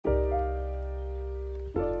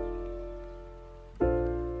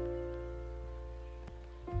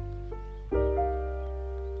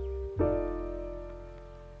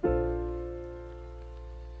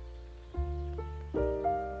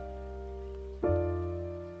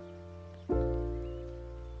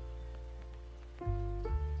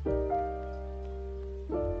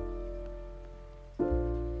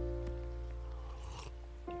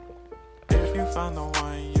find the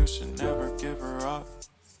one, you should never give her up.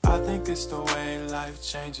 I think it's the way life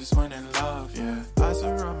changes when in love, yeah. I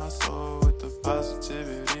surround my soul with the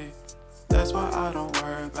positivity. That's why I don't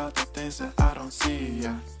worry about the things that I don't see,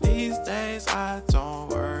 yeah. These days I don't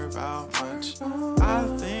worry about much. I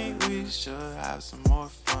think we should have some more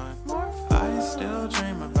fun. I still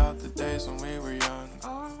dream about the days when we were young.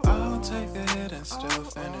 I'll take a hit and still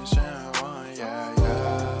finish in one, yeah,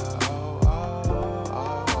 yeah. Oh, oh,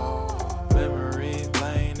 oh, oh. Memory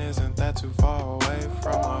lane isn't that too far away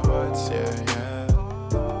from our hearts, yeah, yeah.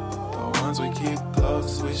 The ones we keep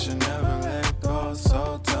close, we should never let go.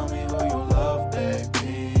 So tell me who you love,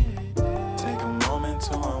 baby. Take a moment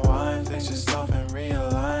to unwind, fix yourself and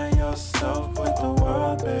realign yourself with the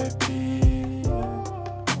world, baby.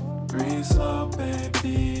 Breathe slow,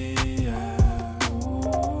 baby, yeah.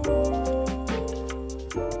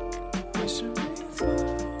 We should breathe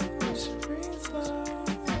slow, we should breathe slow,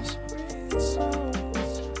 we should breathe slow.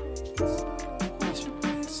 We should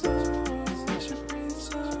breathe slow, we should breathe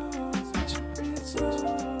slow, we should breathe slow.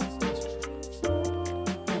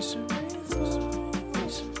 We should breathe slow, we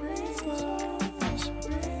should breathe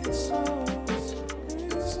slow, we should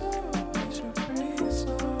breathe slow, we should breathe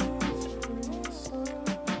slow,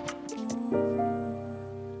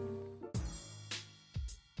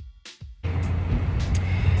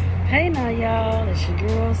 Hey now y'all, it's your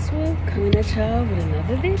Gurl Swoop coming at y'all with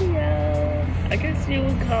another video. I guess you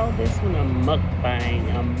would call this one a mukbang,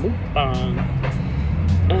 a mukbang.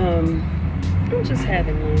 I'm just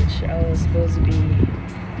having lunch. I was supposed to be,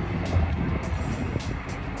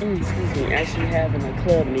 actually having a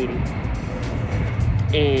club meeting.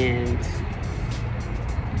 And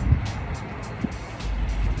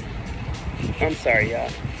I'm sorry y'all.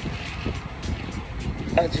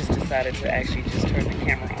 I just decided to actually just turn the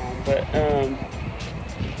camera on. But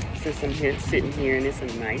since I'm here sitting here and it's a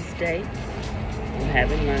nice day, I'm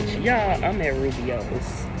having lunch. Y'all, I'm at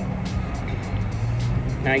Rubio's.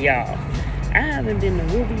 Now y'all, I haven't been to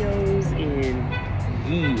Rubio's in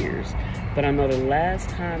years, but I know the last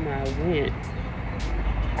time I went,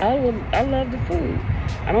 I love the food.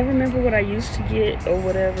 I don't remember what I used to get or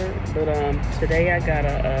whatever, but today I got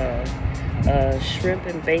a shrimp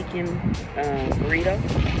and bacon burrito,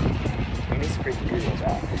 and it's pretty good,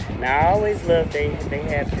 y'all. Now I always love they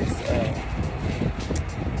have this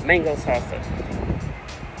mango salsa.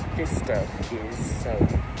 This stuff is so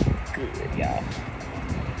good, y'all.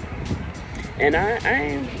 And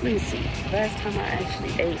let me see, last time I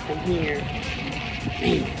actually ate from here,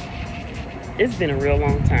 man, it's been a real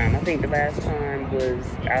long time. I think the last time was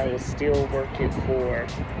I was still working for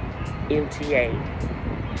MTA,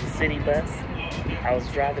 the city bus. I was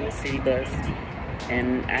driving a city bus,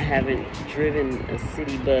 and I haven't driven a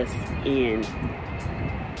city bus in,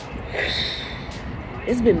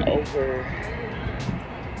 it's been over,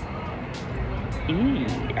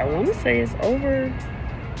 I want to say it's over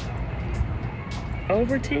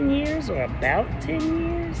 10 years or about 10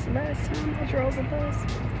 years last time I drove a bus.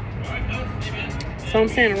 So I'm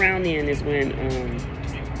saying around then is when,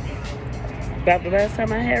 about the last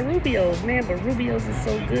time I had Rubio's, man. But Rubio's is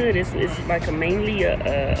so good. It's like mainly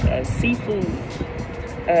a seafood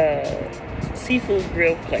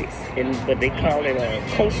grill place, but they call it a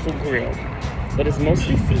coastal grill. But it's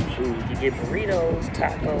mostly seafood. You get burritos,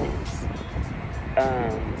 tacos,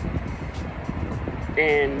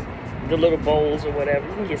 and the little bowls or whatever.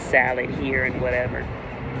 You can get salad here and whatever.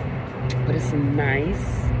 But it's a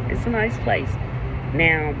nice place.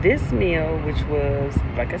 Now, this meal, which was,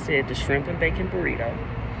 like I said, the shrimp and bacon burrito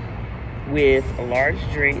with a large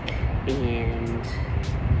drink, and,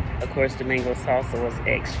 of course, the mango salsa was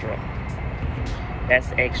extra.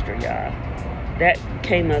 That's extra, y'all. That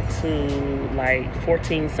came up to, like,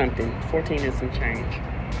 14 and some change.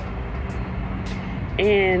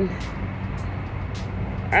 And,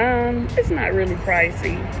 it's not really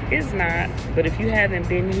pricey. It's not. But if you haven't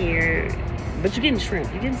been here, but you're getting shrimp,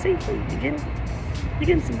 you're getting seafood, you're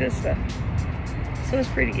getting some good stuff. So it's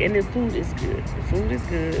pretty, and the food is good. The food is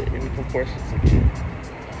good, and the proportions are good.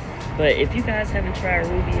 But if you guys haven't tried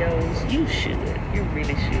Rubio's, you should. You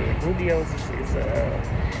really should. Rubio's is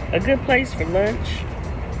a good place for lunch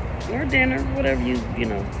or dinner, whatever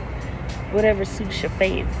whatever suits your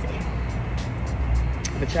fancy.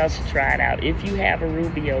 But y'all should try it out if you have a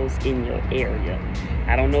Rubio's in your area.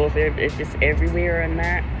 I don't know if it's everywhere or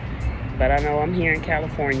not, but I know I'm here in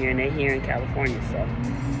California, and they're here in California, so.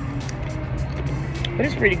 But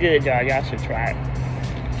it's pretty good, y'all. Y'all should try it.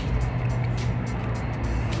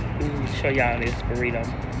 Let me show y'all this burrito.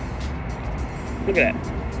 Look at that.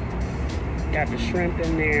 Got the shrimp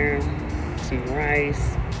in there, some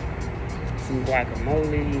rice, some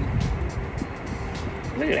guacamole,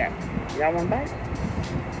 Look at that. Y'all want a bite?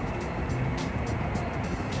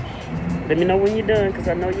 Let me know when you're done, because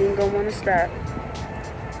I know you ain't going to want to stop.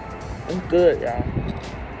 It's good, y'all.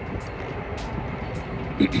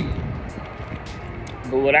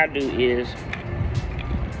 But what I do is,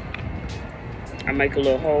 I make a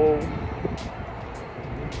little hole.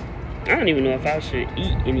 I don't even know if I should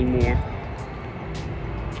eat anymore.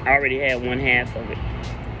 I already had 1/2 of it.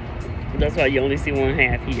 That's why you only see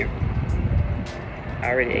 1/2 here. I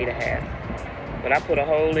already ate 1/2. But I put a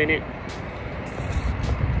hole in it.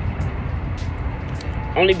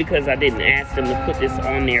 Only because I didn't ask them to put this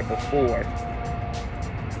on there before.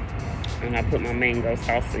 And I put my mango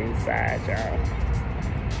salsa inside, y'all.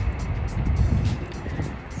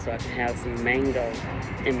 So I can have some mango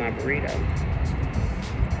in my burrito.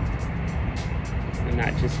 And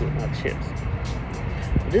not just with my chips.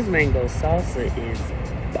 But this mango salsa is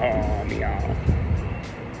bomb, y'all.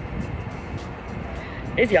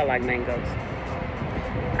 If y'all like mangoes.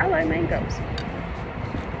 I like mangoes.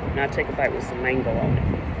 Now take a bite with some mango on it.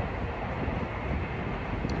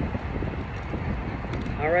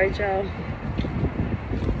 All right, y'all.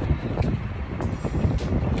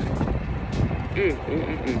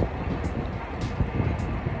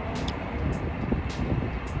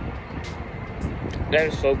 That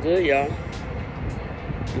is so good, y'all.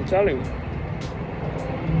 I'm telling you.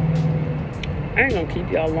 I ain't gonna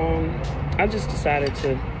keep y'all long. I just decided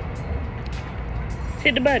to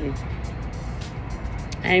hit the button.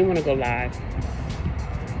 I ain't want to go live.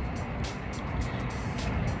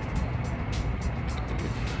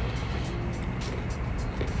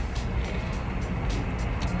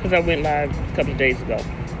 Because I went live a couple of days ago.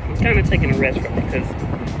 I'm kind of taking a rest from it because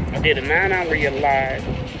I did a 9-hour live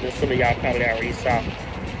that some of y'all probably already saw.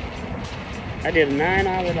 I did a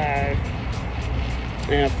 9-hour live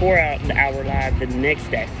and a 4-hour live the next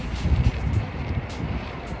day.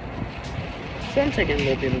 So I'm taking a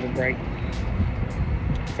little bit of a break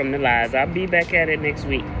from the lives. I'll be back at it next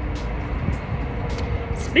week.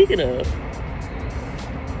 Speaking of,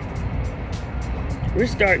 we're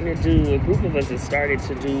starting to do, a group of us has started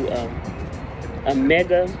to do a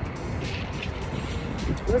mega,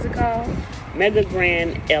 what's it called? Mega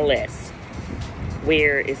Grand LS,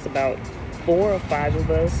 where it's about 4 or 5 of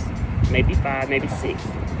us, maybe 5, maybe 6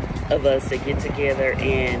 of us that get together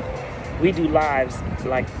and we do lives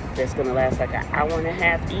like that's gonna last like an hour and a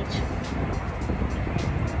half each.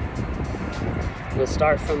 We'll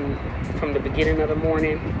start from the beginning of the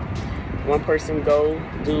morning. One person go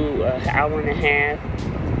do an hour and a half,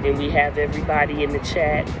 and we have everybody in the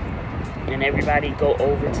chat, and everybody go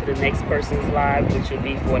over to the next person's live, which will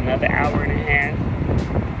be for another hour and a half.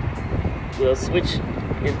 We'll switch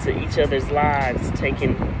into each other's lives,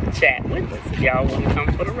 taking the chat with us. If y'all want to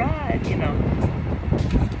come for the ride, you know.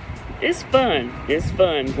 It's fun. It's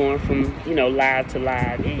fun going from, you know, live to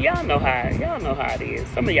live. Y'all know how it is.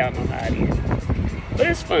 Some of y'all know how it is. But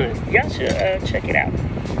it's fun. Y'all should check it out.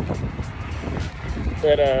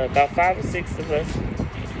 But about 5 or 6 of us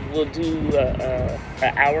will do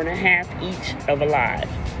an hour and a half each of a live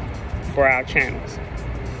for our channels.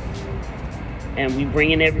 And we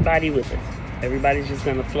bringing everybody with us. Everybody's just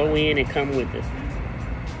going to flow in and come with us.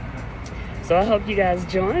 So I hope you guys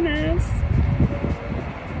join us.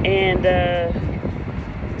 And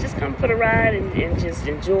just come for the ride and just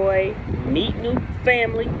enjoy, meet new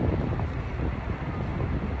family,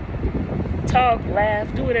 talk,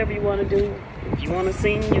 laugh, do whatever you want to do. If you want to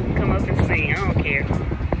sing, you can come up and sing. I don't care.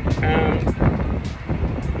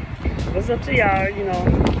 It's up to y'all, you know.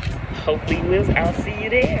 Hopefully I'll see you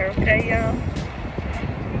there, okay, y'all?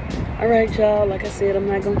 All right, y'all. Like I said, I'm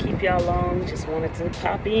not going to keep y'all long. Just wanted to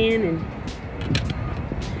pop in and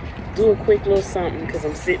do a quick little something because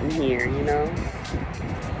I'm sitting here, you know,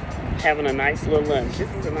 having a nice little lunch. This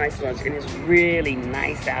is a nice lunch, and it's really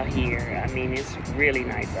nice out here. I mean, it's really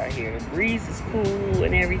nice out here. The breeze is cool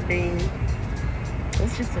and everything.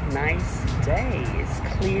 It's just a nice day. It's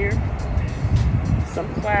clear.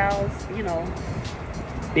 Some clouds, you know,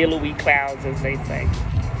 billowy clouds, as they say.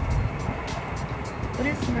 But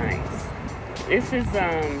it's nice. This is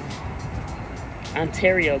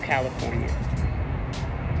Ontario, California.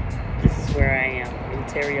 This is where I am,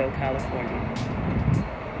 Ontario, California.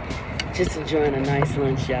 Just enjoying a nice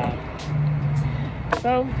lunch, y'all.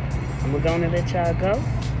 So, I'm going to let y'all go.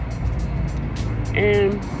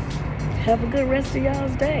 And have a good rest of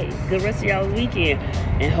y'all's day. Good rest of y'all's weekend.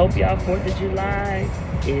 And hope y'all 4th of July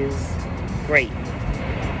is great.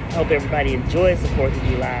 Hope everybody enjoys the 4th of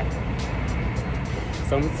July.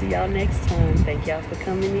 So I'm going to see y'all next time. Thank y'all for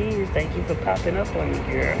coming in. Thank you for popping up on me,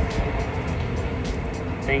 girl.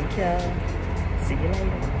 Thank y'all. See you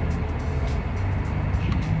later.